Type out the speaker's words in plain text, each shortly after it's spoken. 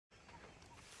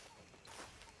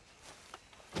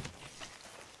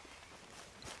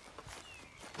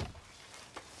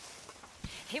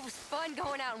fun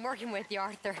going out and working with you,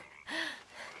 Arthur.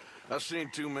 I've seen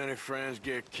too many friends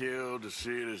get killed to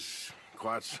see it as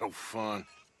quite so fun.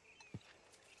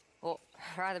 Well,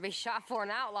 I'd rather be shot for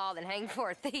an outlaw than hanged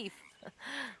for a thief.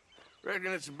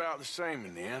 Reckon it's about the same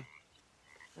in the end.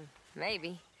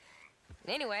 Maybe.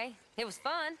 Anyway, it was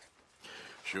fun.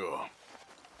 Sure.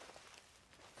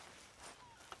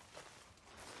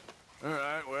 All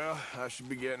right, well, I should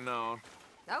be getting on.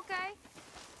 Okay.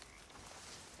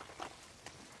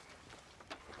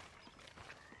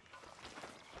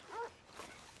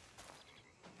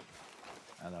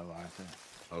 Hello, Arthur.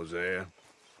 Hosea.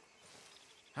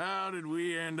 How did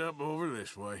we end up over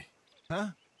this way? Huh?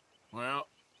 Well,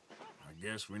 I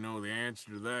guess we know the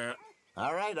answer to that.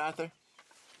 All right, Arthur.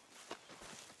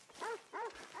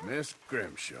 Miss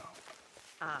Grimshaw.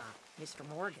 Ah, Mr.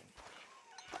 Morgan.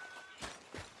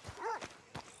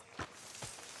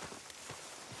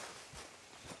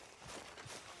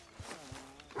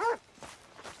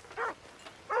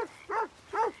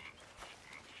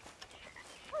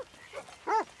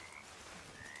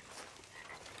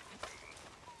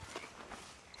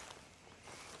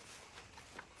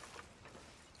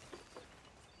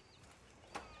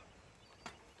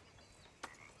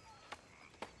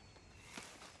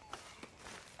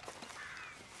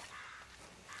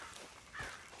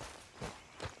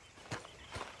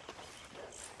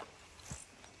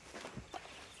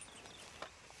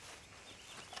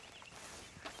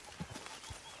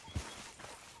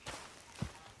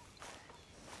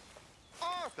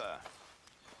 Arthur!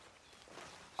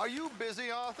 Are you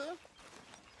busy, Arthur?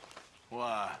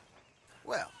 Why?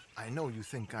 Well, I know you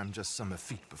think I'm just some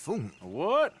effete buffoon.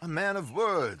 What? A man of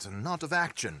words and not of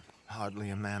action. Hardly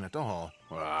a man at all.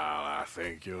 Well, I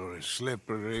think you're as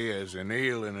slippery as an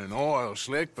eel in an oil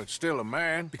slick, but still a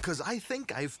man. Because I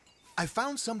think I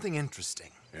found something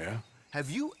interesting. Yeah? Have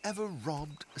you ever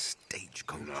robbed a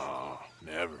stagecoach? No,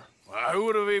 never. Well, who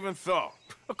would have even thought?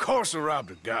 Of course I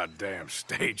robbed a goddamn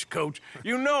stagecoach.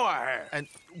 You know I have. And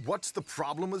what's the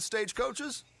problem with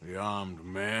stagecoaches? The armed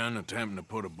man attempting to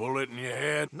put a bullet in your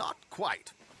head? Not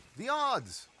quite. The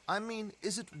odds. I mean,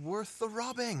 is it worth the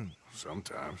robbing?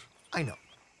 Sometimes. I know.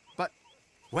 But,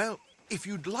 well, if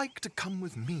you'd like to come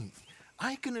with me,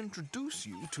 I can introduce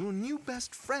you to a new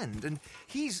best friend, and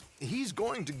he's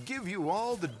going to give you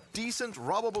all the decent,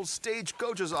 robbable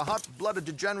stagecoaches a hot-blooded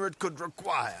degenerate could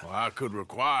require. Well, I could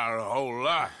require a whole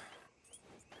lot.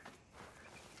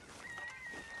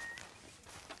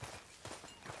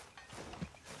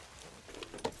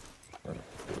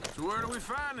 So where do we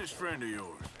find this friend of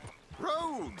yours?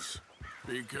 Roads!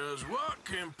 Because what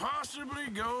can possibly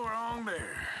go wrong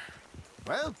there?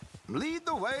 Well, lead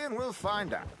the way and we'll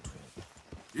find out.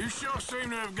 You sure seem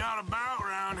to have got about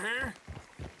around here.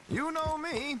 You know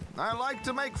me. I like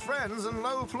to make friends in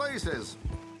low places.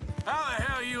 How the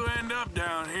hell you end up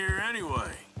down here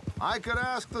anyway? I could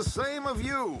ask the same of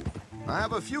you. I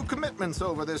have a few commitments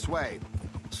over this way.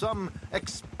 Some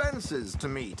expenses to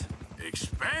meet.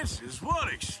 Expenses?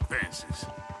 What expenses?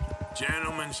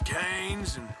 Gentlemen's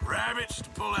canes and rabbits to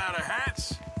pull out of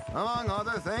hats? Among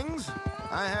other things,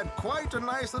 I had quite a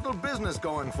nice little business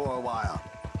going for a while.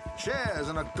 Shares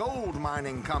in a gold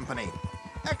mining company.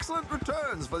 Excellent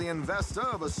returns for the investor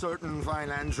of a certain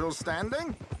financial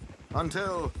standing.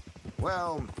 Until,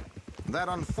 well, that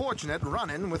unfortunate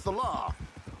run-in with the law.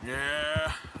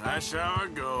 Yeah, that's how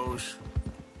it goes.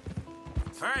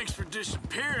 Thanks for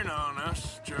disappearing on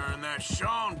us during that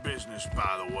Sean business,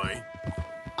 by the way.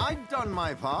 I'd done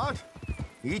my part.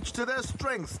 Each to their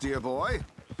strengths, dear boy.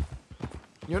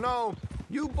 You know,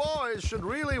 you boys should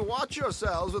really watch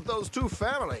yourselves with those two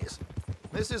families.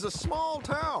 This is a small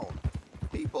town.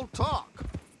 People talk.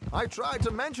 I tried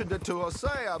to mention it to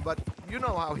Hosea, but you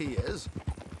know how he is.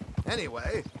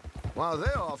 Anyway, while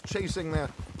they're off chasing their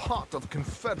pot of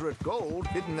Confederate gold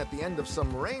hidden at the end of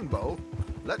some rainbow,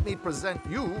 let me present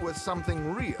you with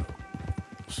something real.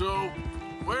 So,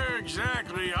 where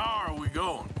exactly are we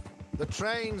going? The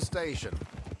train station.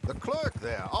 The clerk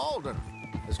there, Alden,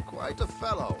 is quite a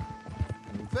fellow.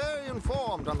 And very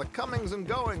informed on the comings and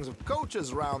goings of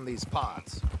coaches round these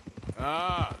parts.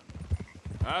 Ah,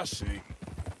 I see.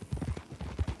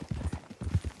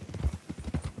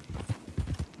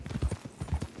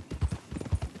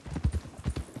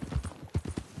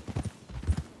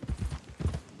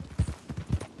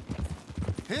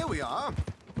 Here we are.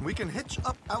 We can hitch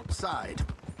up outside.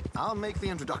 I'll make the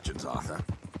introductions, Arthur.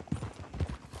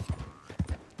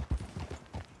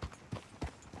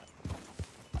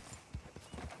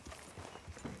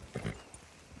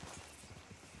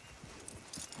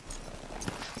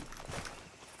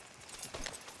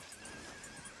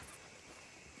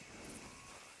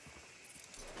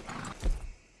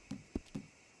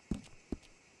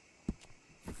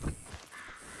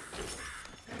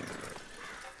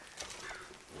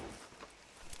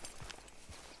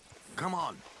 come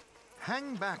on.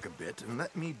 Hang back a bit and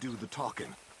let me do the talking.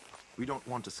 We don't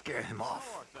want to scare him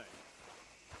off.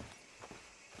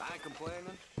 I ain't complaining.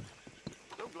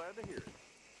 So glad to hear it.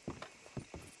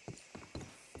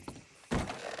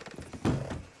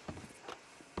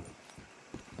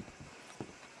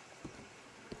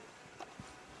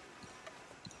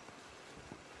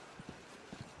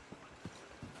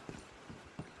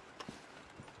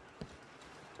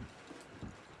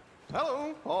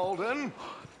 Hello, Alden.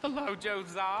 Hello,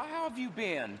 Josiah. How have you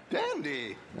been?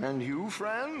 Dandy. And you,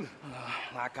 friend?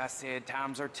 Like I said,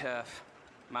 times are tough.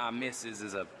 My missus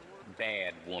is a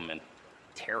bad woman.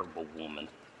 Terrible woman.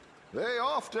 They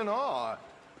often are.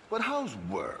 But how's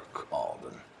work,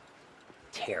 Alden?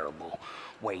 Terrible.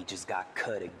 Wages got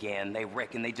cut again. They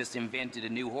reckon they just invented a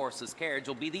new horseless carriage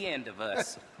will be the end of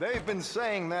us. They've been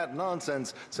saying that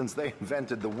nonsense since they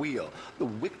invented the wheel. The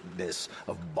wickedness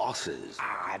of bosses.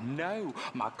 I know.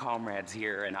 My comrades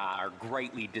here and I are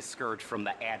greatly discouraged from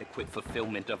the adequate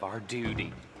fulfillment of our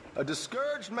duty. A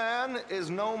discouraged man is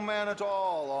no man at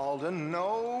all, Alden.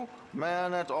 No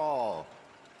man at all.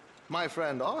 My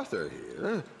friend Arthur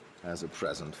here has a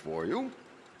present for you.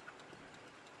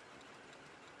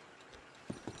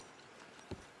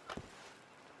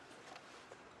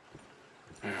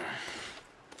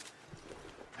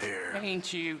 Here.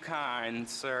 Ain't you kind,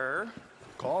 sir?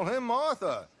 Call him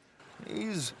Arthur.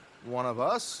 He's one of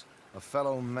us, a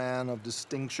fellow man of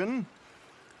distinction.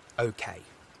 Okay.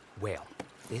 Well,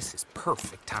 this is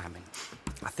perfect timing.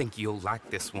 I think you'll like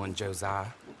this one, Josiah.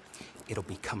 It'll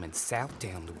be coming south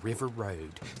down the river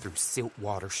road through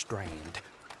Siltwater Strand.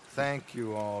 Thank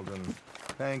you, Alden.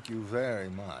 Thank you very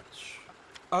much.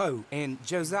 Oh, and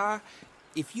Josiah,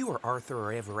 if you or Arthur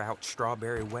are ever out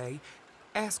Strawberry Way,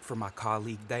 ask for my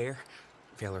colleague there,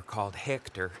 a feller called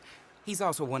Hector. He's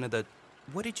also one of the...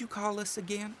 What did you call us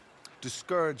again?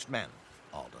 Discouraged men,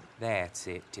 Alden. That's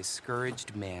it.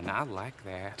 Discouraged men. I like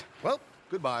that. Well,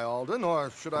 goodbye, Alden, or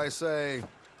should I say,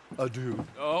 adieu.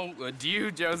 Oh,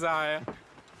 adieu, Josiah.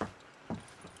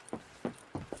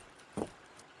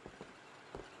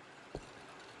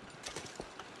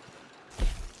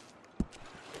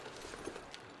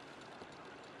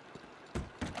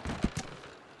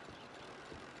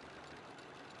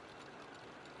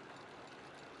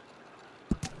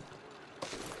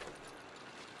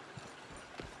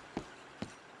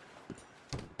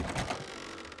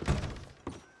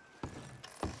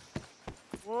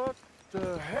 What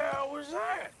the hell was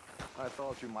that? I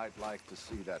thought you might like to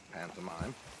see that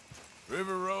pantomime.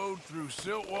 River Road through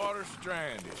Siltwater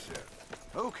Strand, he said.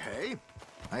 Okay.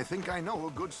 I think I know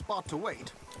a good spot to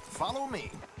wait. Follow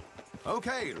me.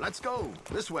 Okay, let's go.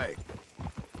 This way.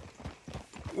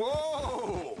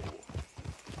 Whoa!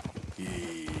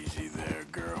 Easy there,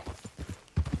 girl.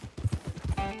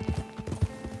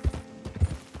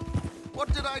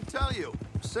 What did I tell you?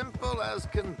 Simple as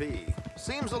can be.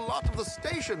 Seems a lot of the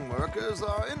station workers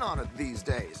are in on it these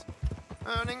days.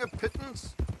 Earning a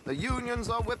pittance, the unions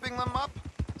are whipping them up,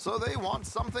 so they want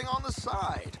something on the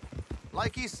side.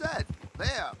 Like he said,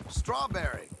 there,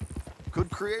 Strawberry.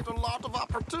 Could create a lot of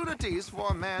opportunities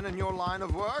for a man in your line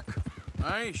of work.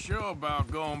 I ain't sure about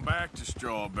going back to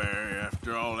Strawberry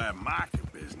after all that Micah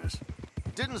business.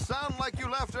 Didn't sound like you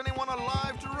left anyone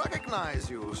alive to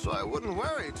recognize you, so I wouldn't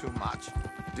worry too much,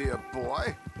 dear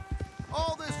boy.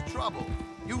 All this trouble.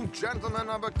 You gentlemen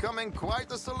are becoming quite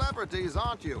the celebrities,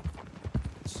 aren't you?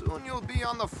 Soon you'll be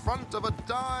on the front of a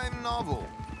dime novel.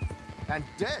 And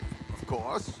dead, of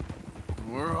course.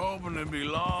 We're hoping to be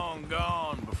long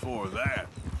gone before that.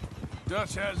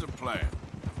 Dutch has a plan.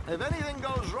 If anything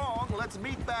goes wrong, let's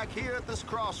meet back here at this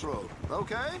crossroad,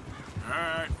 okay? All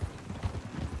right.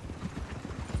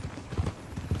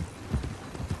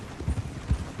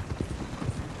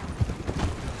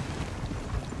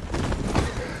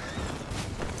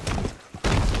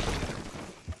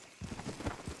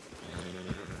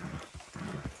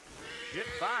 Get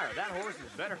fired. That horse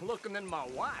is better looking than my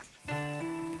wife.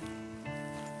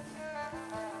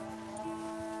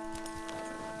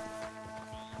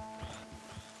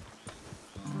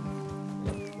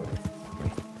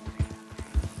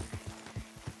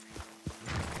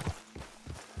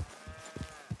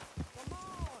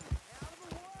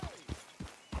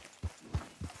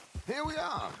 Here we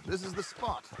are. This is the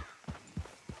spot.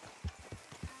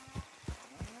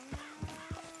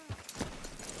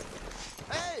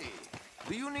 Hey!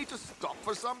 Do you need to stop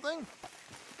for something?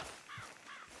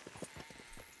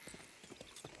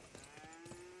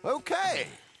 Okay.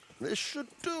 This should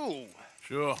do.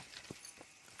 Sure.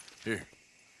 Here.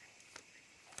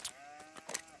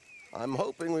 I'm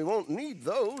hoping we won't need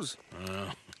those.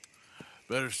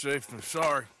 Better safe than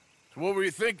sorry. So what were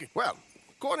you thinking? Well,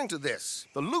 According to this,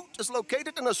 the loot is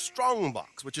located in a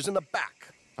strongbox, which is in the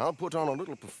back. I'll put on a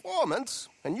little performance,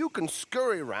 and you can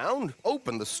scurry around,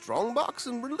 open the strongbox,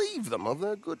 and relieve them of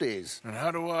their goodies. And how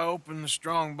do I open the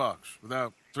strongbox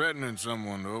without threatening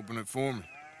someone to open it for me?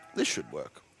 This should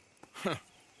work.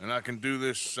 And I can do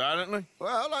this silently?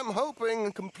 Well, I'm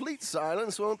hoping complete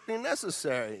silence won't be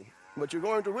necessary. But you're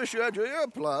going to wish you had your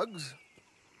earplugs.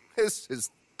 This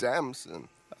is Damson.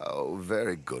 Oh,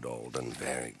 very good, Alden,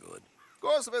 very good. Of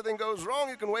course, if anything goes wrong,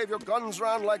 you can wave your guns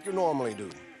around like you normally do.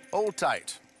 Hold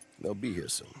tight. They'll be here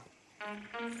soon.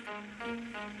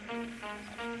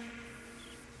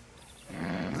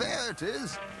 There it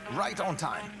is. Right on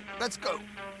time. Let's go.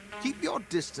 Keep your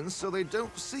distance so they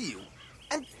don't see you.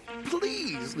 And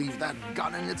please leave that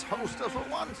gun in its holster for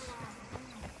once.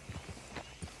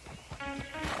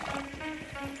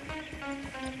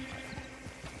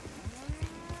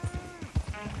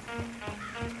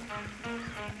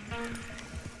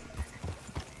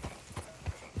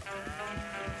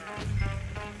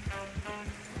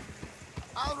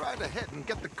 I'll ride ahead and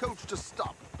get the coach to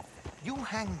stop. You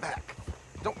hang back.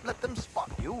 Don't let them spot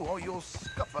you or you'll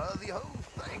scupper the whole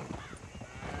thing.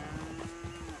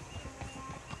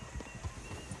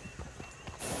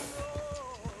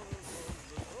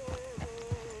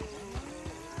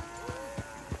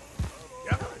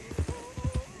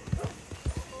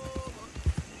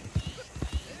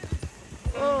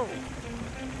 Oh,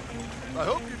 I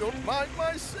hope you don't mind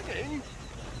my singing.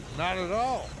 Not at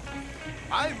all.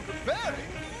 I'm preparing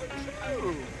for a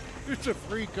show. It's a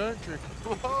free country.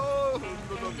 Oh,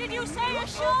 Did you say a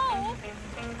show?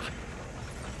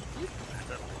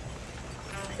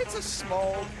 It's a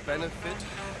small benefit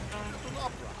little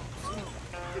opera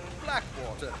in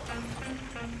Blackwater.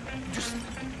 Just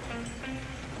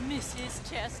Mrs.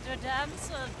 Chester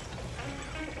Damson.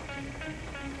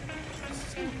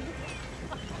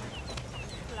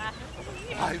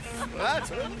 I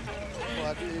flatter,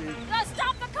 buddy.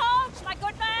 Stop the coach, my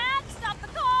good man! Stop the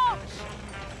coach!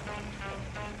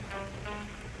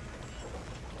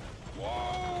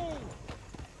 Whoa!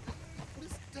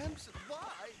 Miss Damson,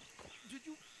 why did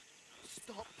you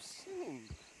stop singing?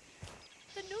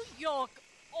 The New York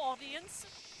audience,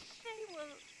 they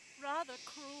were rather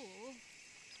cruel.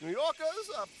 New Yorkers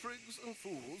are prigs and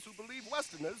fools who believe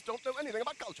Westerners don't know anything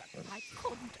about culture. I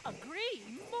couldn't agree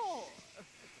more.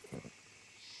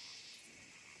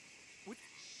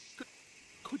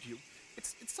 Could you?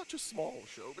 It's such a small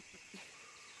show, but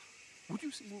would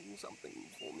you sing something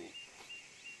for me?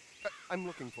 I'm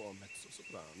looking for a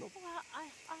mezzo-soprano. Well,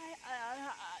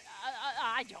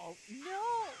 I don't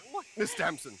know. Miss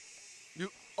Damson, you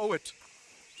owe it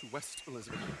to West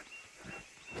Elizabeth.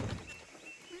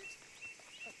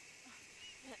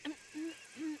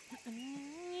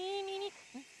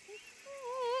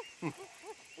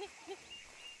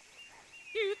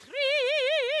 Tu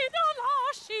trido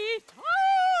lascitar,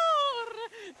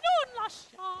 non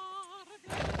lasciar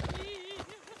venir.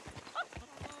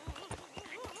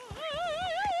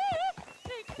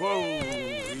 Whoa,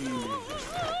 easy.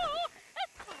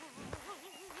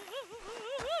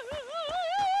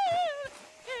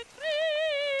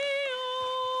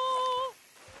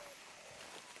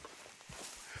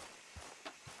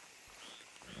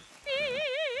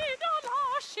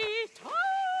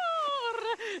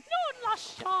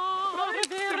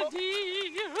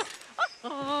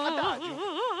 Adagio,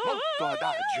 molto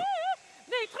adagio.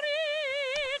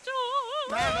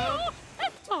 Madam,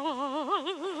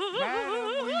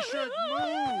 we should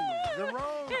move. The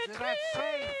roads are not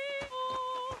safe.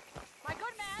 My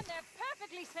good man, they're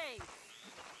perfectly safe.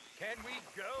 Can we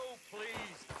go,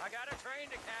 please? I got a train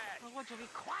to catch. Oh, would you be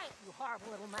quiet, you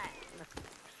horrible little man?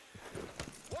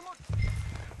 One more.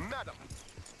 Madam,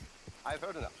 I've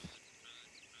heard enough.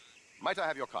 Might I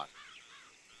have your card?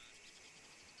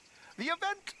 The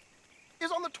event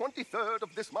is on the 23rd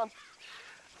of this month.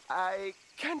 I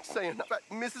can't say enough about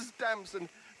Mrs. Damson.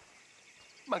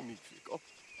 Magnifico.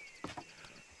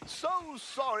 So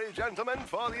sorry, gentlemen,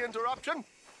 for the interruption.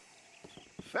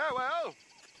 Farewell.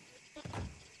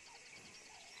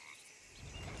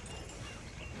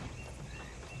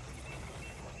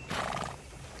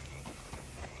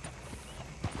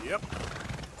 Yep.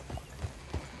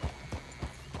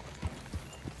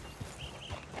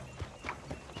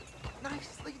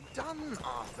 Nicely done,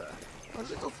 Arthur. A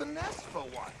little finesse for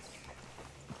once.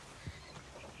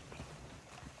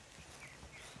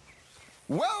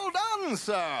 Well done,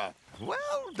 sir.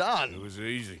 Well done. It was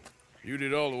easy. You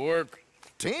did all the work.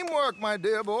 Teamwork, my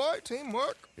dear boy.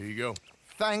 Teamwork. Here you go.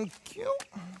 Thank you.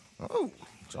 Oh,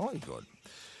 jolly good.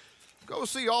 Go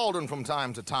see Alden from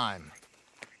time to time.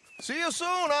 See you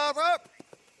soon, Arthur.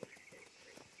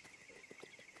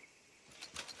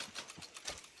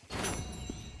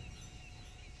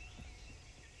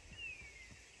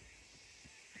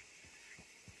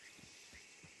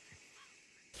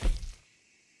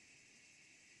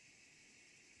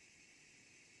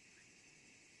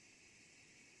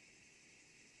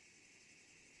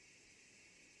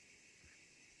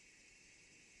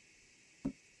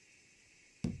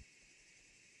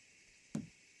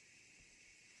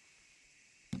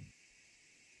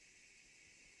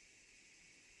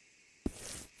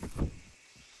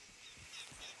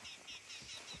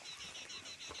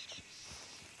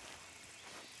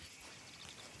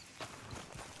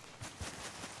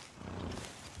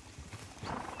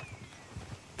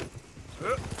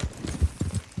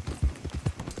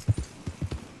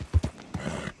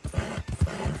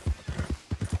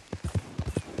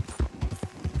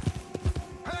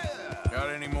 Got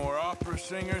any more opera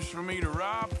singers for me to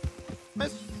rob?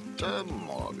 Mr.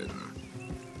 Morgan.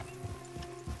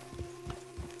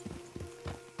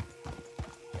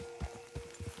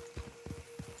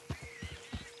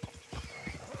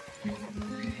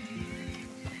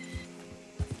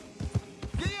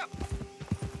 Giddy up!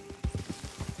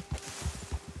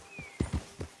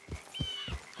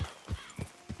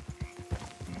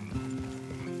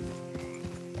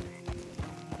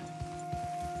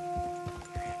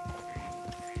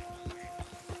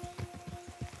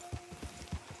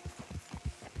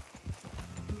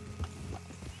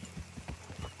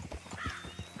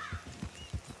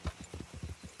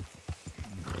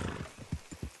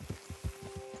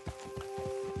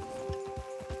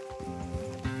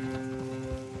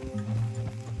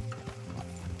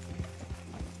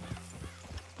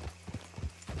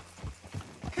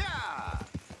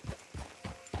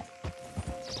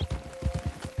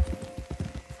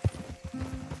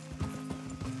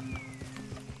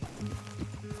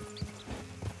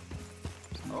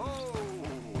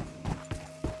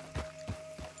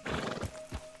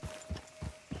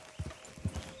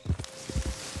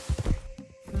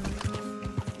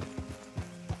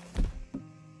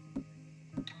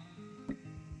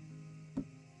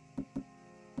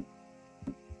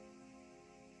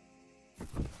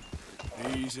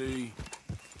 Easy.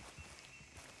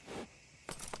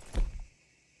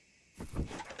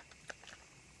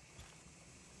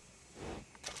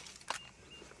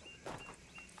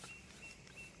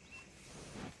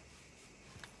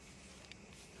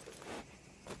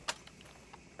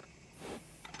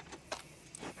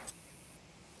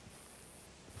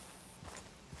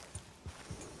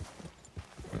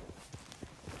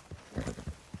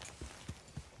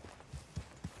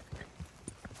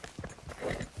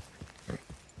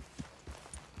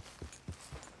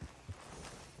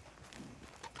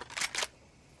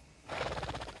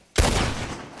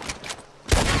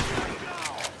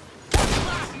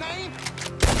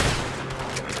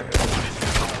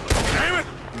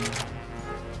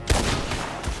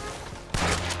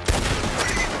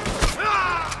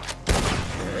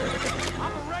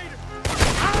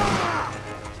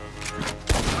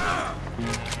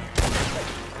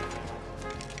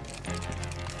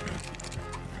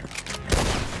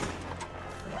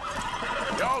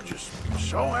 Y'all just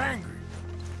so angry.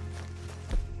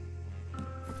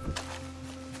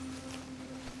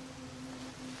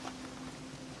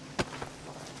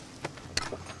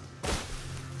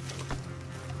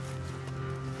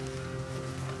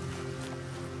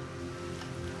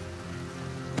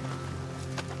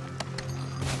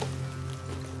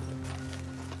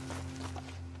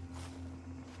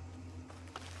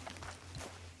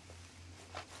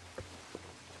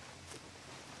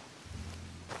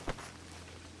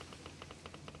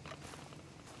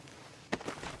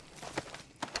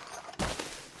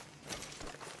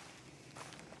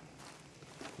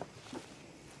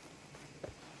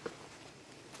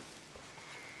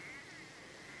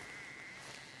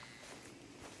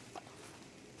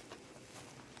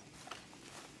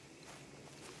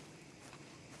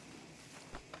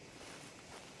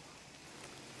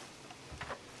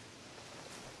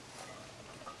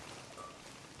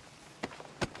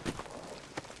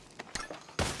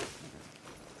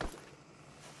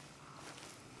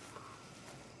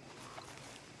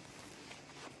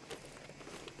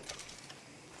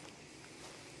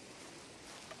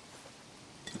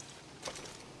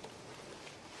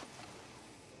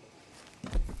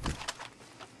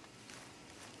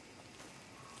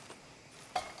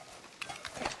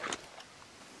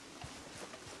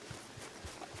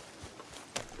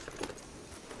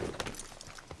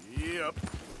 Yep.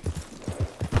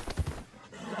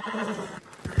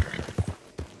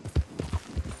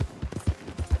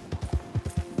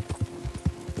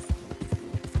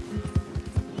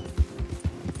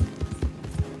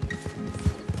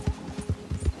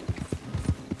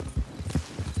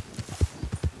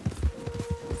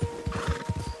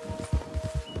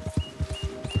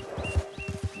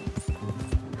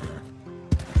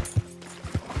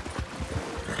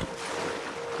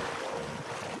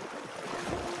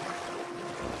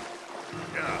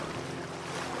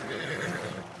 Yeah.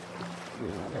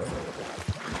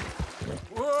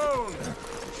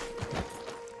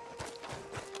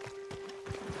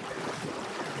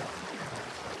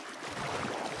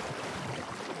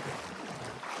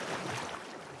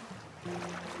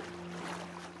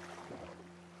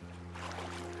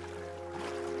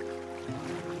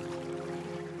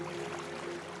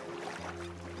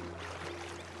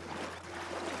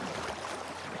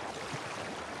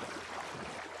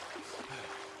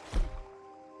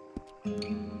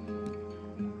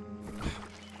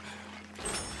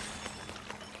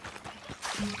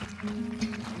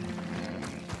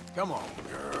 Come on,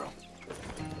 girl.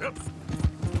 Yep.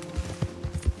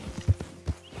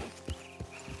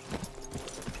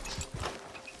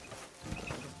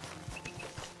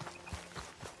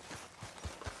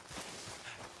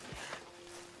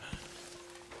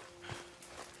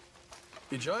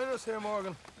 You join us here,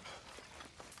 Morgan?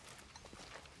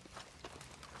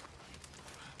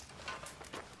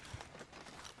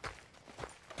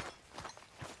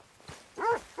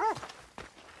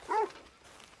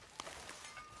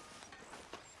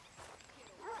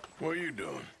 What are you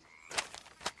doing?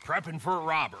 Prepping for a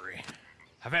robbery.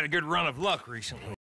 I've had a good run of luck recently.